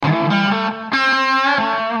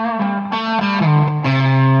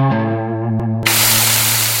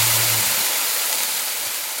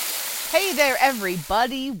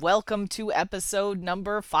everybody. Welcome to episode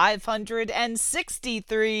number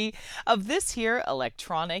 563 of this here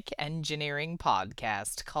electronic engineering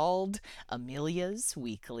podcast called Amelia's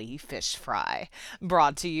Weekly Fish Fry.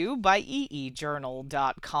 Brought to you by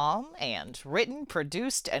eejournal.com and written,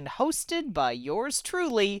 produced, and hosted by yours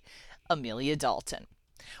truly, Amelia Dalton.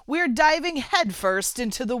 We're diving headfirst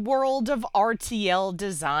into the world of RTL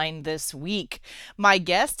design this week. My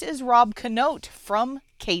guest is Rob Knoth from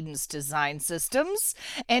Cadence Design Systems,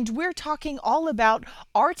 and we're talking all about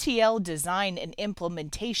RTL design and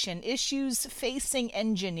implementation issues facing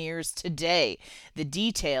engineers today, the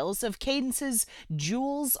details of Cadence's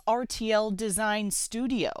Joules RTL Design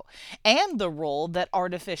Studio, and the role that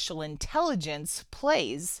artificial intelligence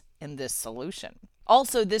plays in this solution.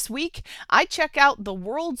 Also this week, I check out the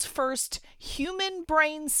world's first human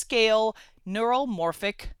brain scale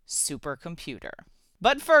neuromorphic supercomputer.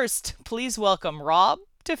 But first, please welcome Rob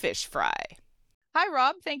to Fish Fry. Hi,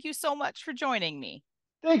 Rob. Thank you so much for joining me.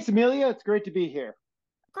 Thanks, Amelia. It's great to be here.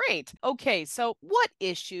 Great. Okay, so what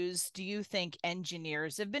issues do you think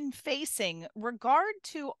engineers have been facing regard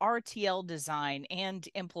to RTL design and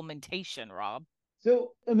implementation, Rob?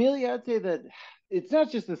 So, Amelia, I'd say that it's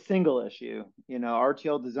not just a single issue.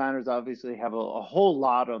 RTL designers obviously have a whole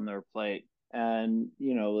lot on their plate. And,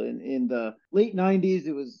 in the late 90s,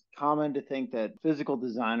 it was common to think that physical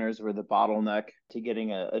designers were the bottleneck to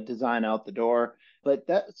getting a design out the door. But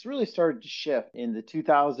that's really started to shift in the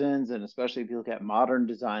 2000s. And especially if you look at modern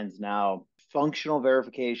designs now, functional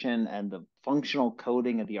verification and the functional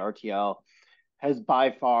coding of the RTL has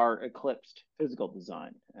by far eclipsed physical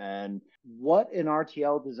design. And what an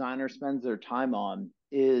RTL designer spends their time on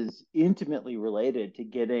is intimately related to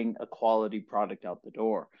getting a quality product out the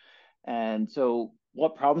door. And so,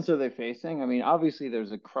 what problems are they facing? I mean, obviously,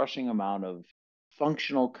 there's a crushing amount of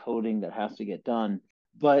functional coding that has to get done.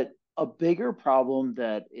 But a bigger problem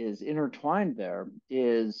that is intertwined there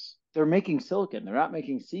is they're making silicon, they're not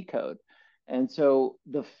making C code. And so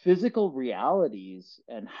the physical realities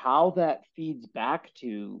and how that feeds back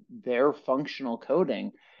to their functional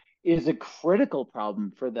coding is a critical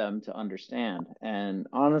problem for them to understand. And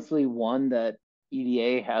honestly, one that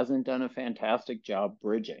EDA hasn't done a fantastic job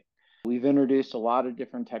bridging. We've introduced a lot of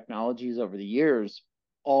different technologies over the years,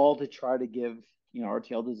 all to try to give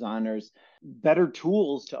RTL designers better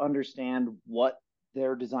tools to understand what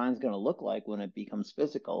their design is going to look like when it becomes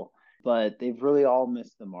physical. But they've really all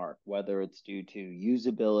missed the mark, whether it's due to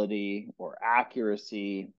usability or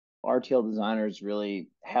accuracy. RTL designers really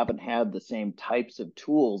haven't had the same types of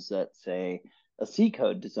tools that, say, a C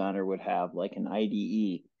code designer would have, like an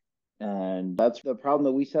IDE. And that's the problem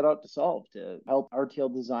that we set out to solve, to help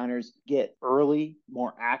RTL designers get early,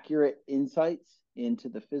 more accurate insights into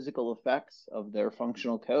the physical effects of their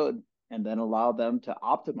functional code, and then allow them to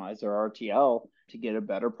optimize their RTL to get a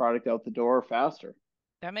better product out the door faster.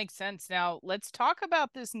 That makes sense. Now, let's talk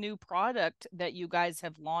about this new product that you guys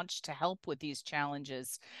have launched to help with these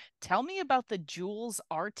challenges. Tell me about the Joules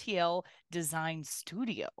RTL Design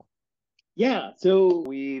Studio. Yeah, so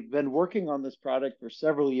we've been working on this product for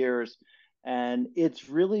several years, and it's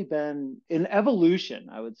really been an evolution,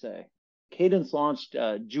 I would say. Cadence launched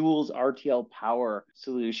Joules RTL Power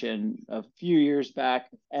solution a few years back,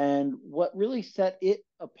 and what really set it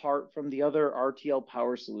apart from the other RTL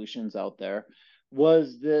Power solutions out there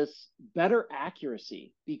was this better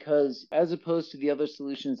accuracy, because as opposed to the other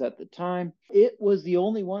solutions at the time, it was the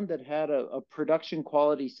only one that had a production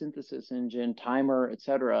quality synthesis engine, timer,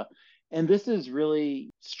 etc. And this is really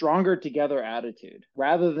stronger together attitude.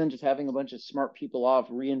 Rather than just having a bunch of smart people off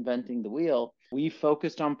reinventing the wheel, we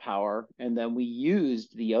focused on power, and then we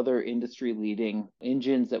used the other industry leading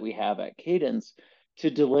engines that we have at Cadence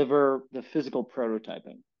to deliver the physical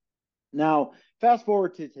prototyping. Now, fast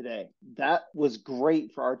forward to today. That was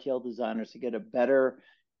great for RTL designers to get a better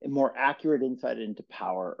and more accurate insight into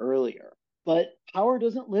power earlier. But power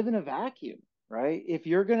doesn't live in a vacuum, right? If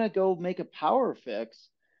you're going to go make a power fix,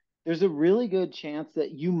 there's a really good chance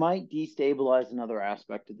that you might destabilize another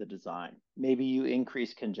aspect of the design. Maybe you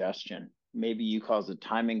increase congestion. Maybe you cause a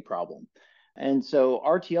timing problem. And so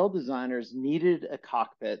RTL designers needed a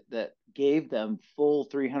cockpit that gave them full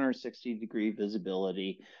 360-degree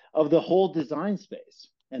visibility of the whole design space.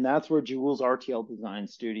 And that's where Joules RTL Design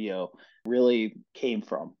Studio really came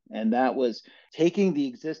from. And that was taking the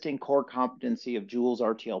existing core competency of Joules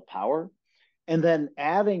RTL Power and then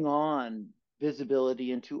adding on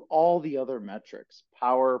visibility into all the other metrics: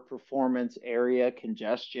 power, performance, area,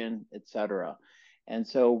 congestion, etc. And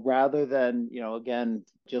so rather than, again,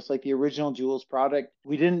 just like the original Joules product,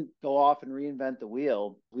 we didn't go off and reinvent the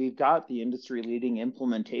wheel. We've got the industry leading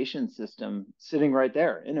implementation system sitting right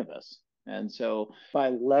there, Innovis. And so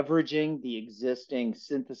by leveraging the existing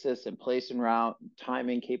synthesis and place and route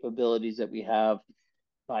timing capabilities that we have,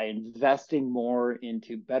 by investing more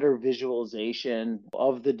into better visualization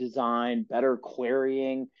of the design, better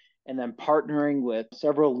querying, and then partnering with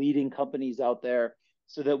several leading companies out there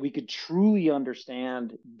so that we could truly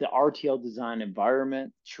understand the RTL design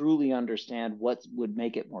environment, truly understand what would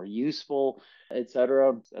make it more useful, et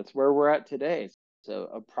cetera. That's where we're at today. So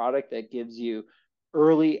a product that gives you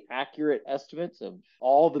early accurate estimates of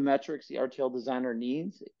all the metrics the RTL designer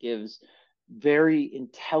needs. It gives very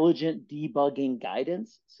intelligent debugging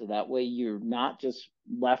guidance. So that way you're not just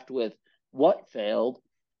left with what failed,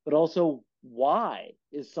 but also why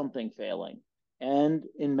is something failing? And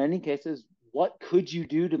in many cases, what could you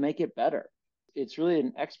do to make it better? It's really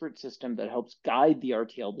an expert system that helps guide the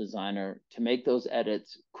RTL designer to make those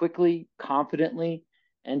edits quickly, confidently,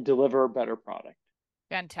 and deliver a better product.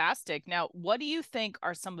 Fantastic. Now, what do you think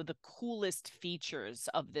are some of the coolest features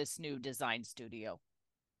of this new design studio?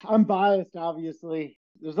 I'm biased, obviously.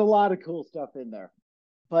 There's a lot of cool stuff in there.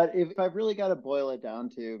 But if I've really got to boil it down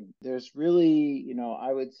to, there's really,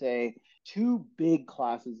 I would say two big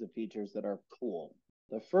classes of features that are cool.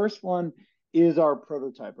 The first one is our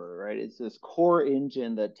prototyper, right? It's this core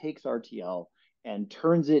engine that takes RTL and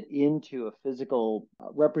turns it into a physical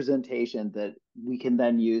representation that we can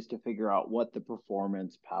then use to figure out what the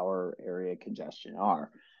performance, power, area, congestion are.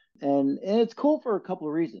 And it's cool for a couple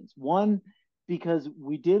of reasons. One, because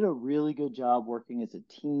we did a really good job working as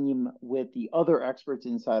a team with the other experts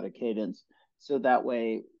inside of Cadence. So that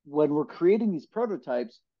way, when we're creating these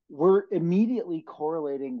prototypes, we're immediately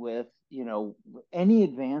correlating with, any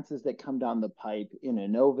advances that come down the pipe in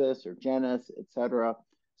Innovus or Genus, et cetera.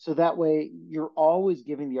 So that way, you're always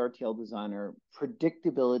giving the RTL designer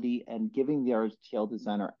predictability and giving the RTL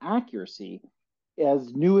designer accuracy.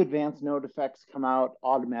 As new advanced node effects come out,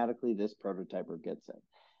 automatically this prototyper gets it.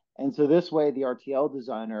 And so this way, the RTL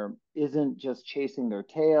designer isn't just chasing their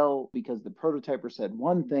tail because the prototyper said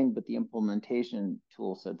one thing, but the implementation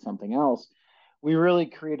tool said something else. We really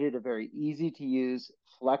created a very easy to use,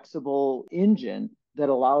 flexible engine that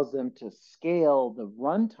allows them to scale the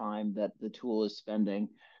runtime that the tool is spending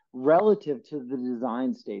relative to the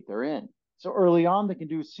design state they're in. So early on, they can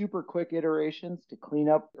do super quick iterations to clean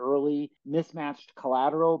up early mismatched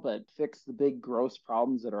collateral, but fix the big gross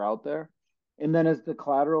problems that are out there. And then as the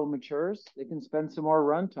collateral matures, they can spend some more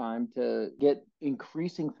runtime to get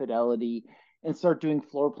increasing fidelity and start doing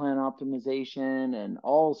floor plan optimization and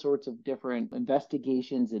all sorts of different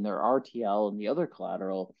investigations in their RTL and the other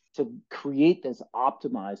collateral to create this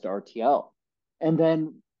optimized RTL. And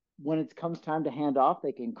then when it comes time to hand off,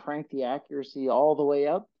 they can crank the accuracy all the way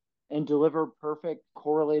up and deliver perfect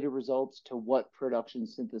correlated results to what production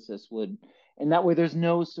synthesis would. And that way there's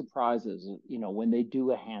no surprises, when they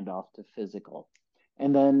do a handoff to physical.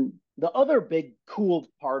 And then the other big cool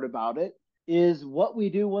part about it is what we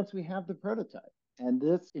do once we have the prototype. And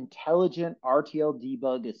this intelligent RTL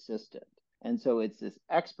debug assistant. And so it's this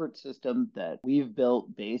expert system that we've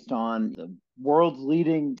built based on the world's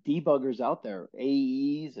leading debuggers out there,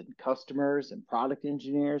 AEs and customers and product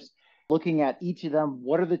engineers, looking at each of them.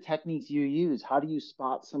 What are the techniques you use? How do you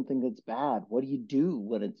spot something that's bad? What do you do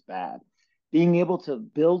when it's bad? Being able to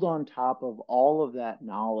build on top of all of that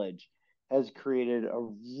knowledge has created a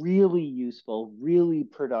really useful, really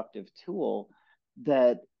productive tool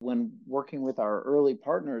that when working with our early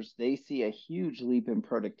partners, they see a huge leap in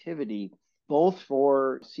productivity, both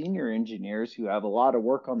for senior engineers who have a lot of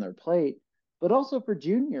work on their plate, but also for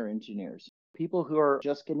junior engineers, people who are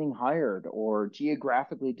just getting hired, or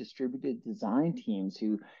geographically distributed design teams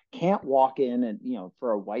who can't walk in and,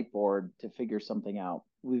 for a whiteboard to figure something out.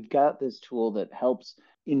 We've got this tool that helps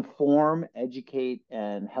inform, educate,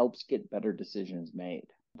 and helps get better decisions made.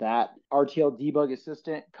 That RTL debug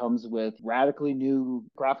assistant comes with radically new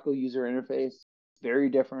graphical user interface, very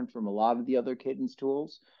different from a lot of the other Cadence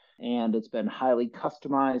tools, and it's been highly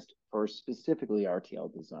customized for specifically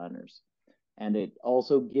RTL designers. And it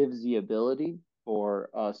also gives the ability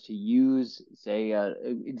for us to use, say,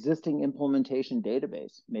 an existing implementation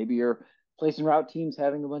database. Maybe your place and route team's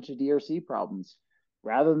having a bunch of DRC problems.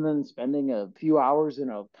 Rather than spending a few hours in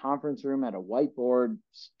a conference room at a whiteboard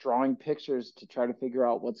drawing pictures to try to figure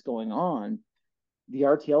out what's going on, the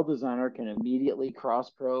RTL designer can immediately cross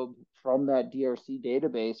probe from that DRC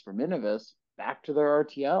database from Innovus back to their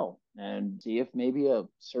RTL and see if maybe a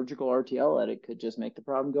surgical RTL edit could just make the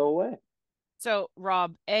problem go away. So,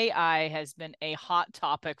 Rob, AI has been a hot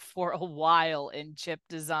topic for a while in chip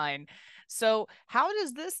design. So, how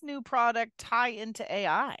does this new product tie into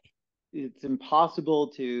AI? It's impossible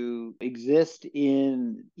to exist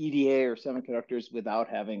in EDA or semiconductors without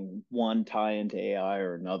having one tie into AI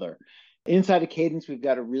or another. Inside of Cadence, we've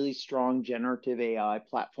got a really strong generative AI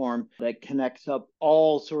platform that connects up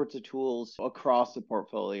all sorts of tools across the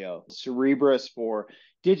portfolio. Cerebrus for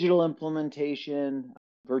digital implementation,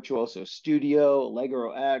 Virtuoso Studio,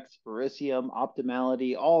 Allegro X, Verisium,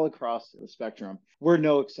 Optimality, all across the spectrum. We're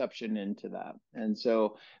no exception into that. And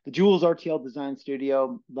so the Joules RTL Design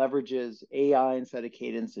Studio leverages AI inside of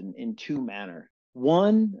Cadence in two manners.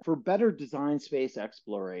 One, for better design space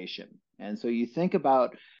exploration. And so you think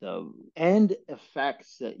about the end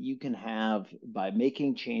effects that you can have by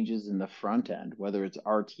making changes in the front end, whether it's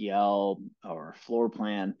RTL or floor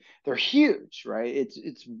plan, they're huge, right?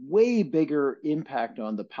 It's way bigger impact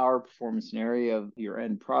on the power performance scenario of your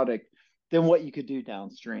end product than what you could do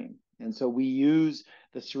downstream. And so we use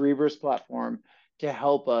the Cerebrus platform to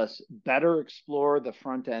help us better explore the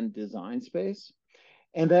front end design space.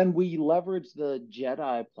 And then we leverage the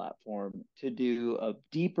Jedi platform to do a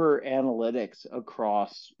deeper analytics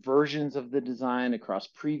across versions of the design, across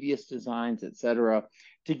previous designs, et cetera,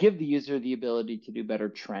 to give the user the ability to do better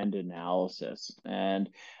trend analysis. And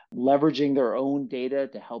leveraging their own data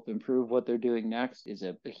to help improve what they're doing next is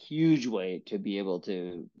a huge way to be able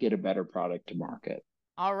to get a better product to market.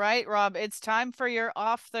 All right, Rob, it's time for your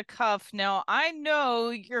off the cuff. Now, I know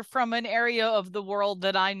you're from an area of the world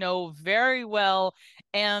that I know very well,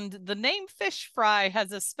 and the name fish fry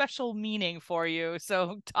has a special meaning for you.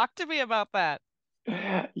 So, talk to me about that.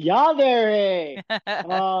 Yeah, there, hey.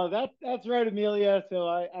 That's right, Amelia. So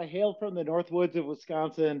I hail from the North Woods of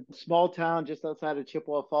Wisconsin, small town just outside of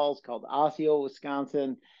Chippewa Falls called Osseo,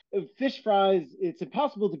 Wisconsin. Fish fries, it's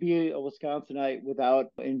impossible to be a Wisconsinite without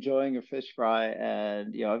enjoying a fish fry.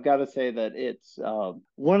 And, I've got to say that it's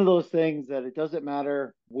one of those things that it doesn't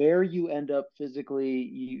matter where you end up physically,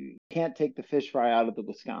 you can't take the fish fry out of the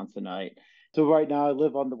Wisconsinite. So right now I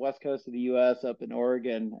live on the west coast of the US up in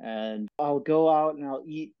Oregon, and I'll go out and I'll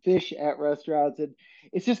eat fish at restaurants, and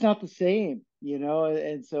it's just not the same,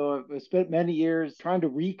 And so I've spent many years trying to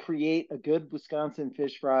recreate a good Wisconsin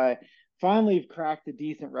fish fry. Finally, I've cracked a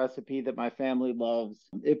decent recipe that my family loves.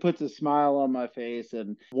 It puts a smile on my face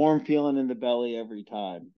and warm feeling in the belly every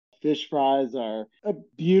time. Fish fries are a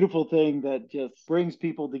beautiful thing that just brings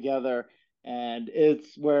people together. And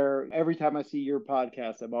it's where every time I see your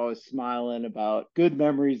podcast, I'm always smiling about good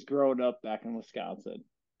memories growing up back in Wisconsin.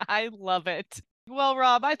 I love it. Well,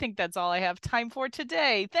 Rob, I think that's all I have time for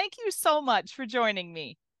today. Thank you so much for joining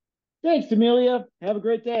me. Thanks, Amelia. Have a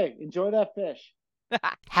great day. Enjoy that fish.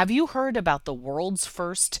 Have you heard about the world's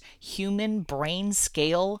first human brain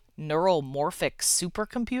scale neuromorphic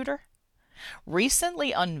supercomputer?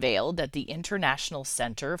 Recently unveiled at the International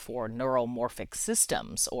Center for Neuromorphic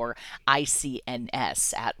Systems, or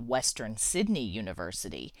ICNS, at Western Sydney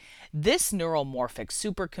University, this neuromorphic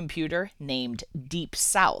supercomputer, named Deep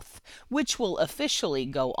South, which will officially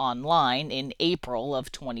go online in April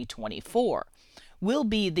of 2024, will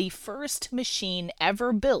be the first machine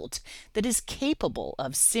ever built that is capable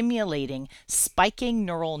of simulating spiking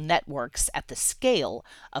neural networks at the scale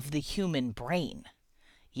of the human brain.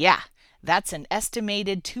 Yeah, that's an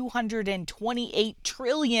estimated 228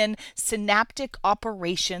 trillion synaptic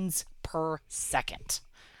operations per second.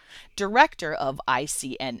 Director of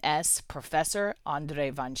ICNS, Professor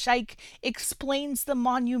Andre van Schaik, explains the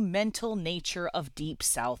monumental nature of Deep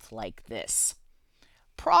South like this.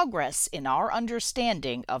 Progress in our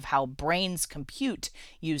understanding of how brains compute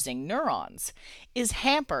using neurons is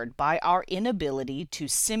hampered by our inability to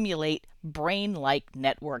simulate brain-like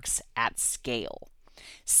networks at scale.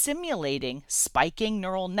 Simulating spiking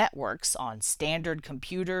neural networks on standard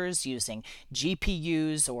computers using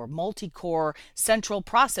GPUs or multi-core central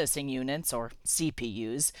processing units or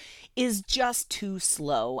CPUs is just too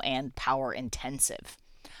slow and power intensive.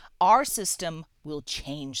 Our system will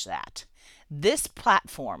change that. This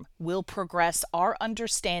platform will progress our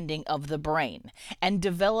understanding of the brain and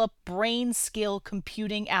develop brain scale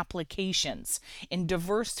computing applications in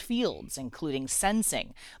diverse fields including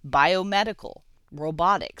sensing, biomedical,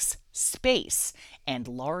 robotics, space, and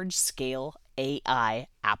large-scale AI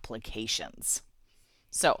applications.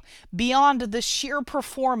 So, beyond the sheer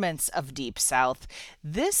performance of Deep South,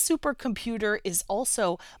 this supercomputer is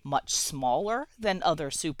also much smaller than other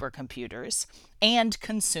supercomputers and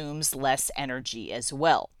consumes less energy as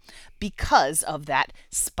well because of that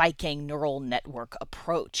spiking neural network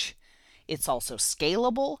approach. It's also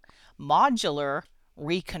scalable, modular,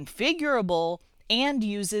 reconfigurable, and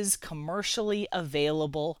uses commercially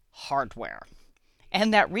available hardware.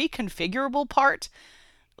 And that reconfigurable part,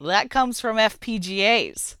 that comes from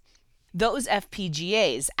FPGAs. Those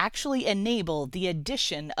FPGAs actually enable the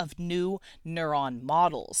addition of new neuron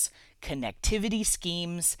models, connectivity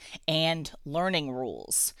schemes, and learning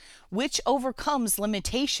rules, which overcomes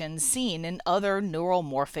limitations seen in other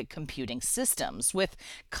neuromorphic computing systems with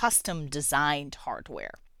custom designed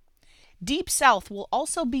hardware. Deep South will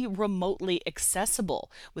also be remotely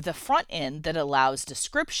accessible with a front end that allows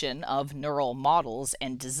description of neural models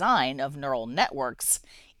and design of neural networks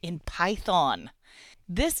in Python.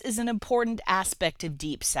 This is an important aspect of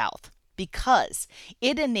Deep South because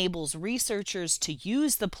it enables researchers to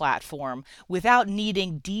use the platform without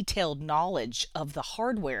needing detailed knowledge of the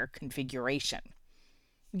hardware configuration.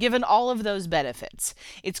 Given all of those benefits,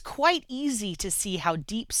 it's quite easy to see how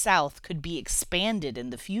Deep South could be expanded in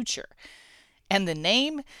the future. And the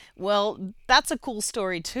name? Well, that's a cool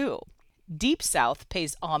story too. Deep South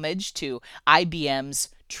pays homage to IBM's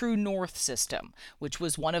True North system, which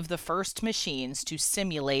was one of the first machines to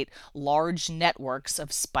simulate large networks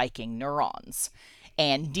of spiking neurons,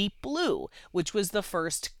 and Deep Blue, which was the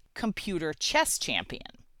first computer chess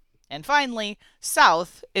champion. And finally,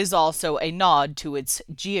 South is also a nod to its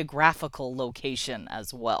geographical location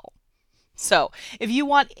as well. So, if you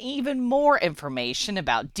want even more information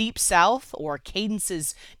about Deep South or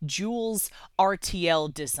Cadence's Joules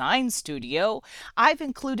RTL Design Studio, I've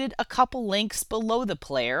included a couple links below the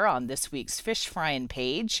player on this week's Fish Frying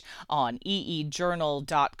page on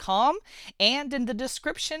eejournal.com and in the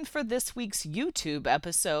description for this week's YouTube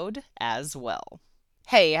episode as well.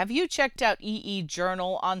 Hey, have you checked out EE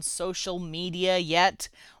Journal on social media yet?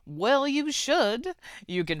 Well, you should.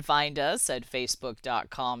 You can find us at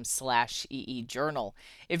facebook.com/EEJournal.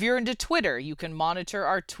 If you're into Twitter, you can monitor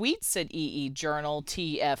our tweets at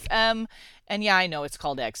EEJournalTFM. And yeah, I know it's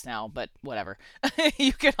called X now, but whatever.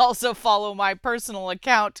 You can also follow my personal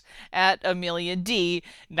account at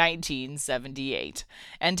AmeliaD1978.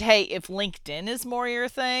 And hey, if LinkedIn is more your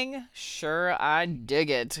thing, sure, I dig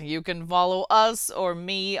it. You can follow us or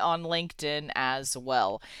me on LinkedIn as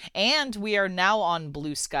well. And we are now on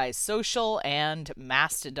Blue Sky Social and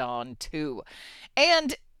Mastodon too.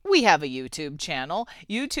 And we have a YouTube channel,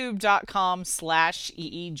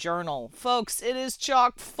 youtube.com/EEJournal. Folks, it is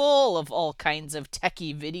chock full of all kinds of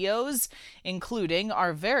techie videos, including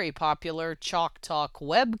our very popular Chalk Talk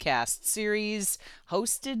webcast series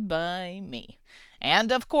hosted by me.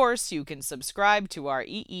 And of course, you can subscribe to our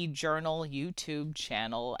EE Journal YouTube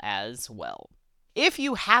channel as well. If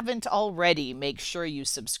you haven't already, make sure you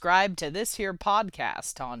subscribe to this here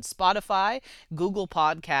podcast on Spotify, Google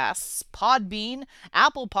Podcasts, Podbean,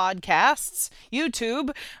 Apple Podcasts,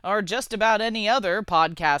 YouTube, or just about any other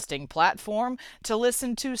podcasting platform to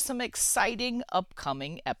listen to some exciting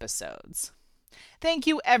upcoming episodes. Thank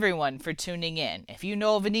you everyone for tuning in. If you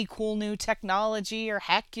know of any cool new technology or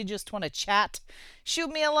heck you just want to chat,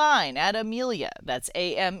 shoot me a line at Amelia, that's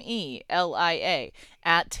AMELIA,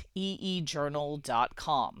 at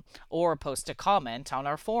eejournal.com, or post a comment on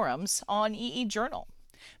our forums on EE Journal.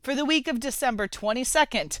 For the week of December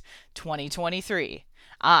 22nd, 2023,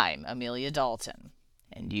 I'm Amelia Dalton,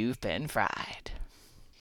 and you've been fried.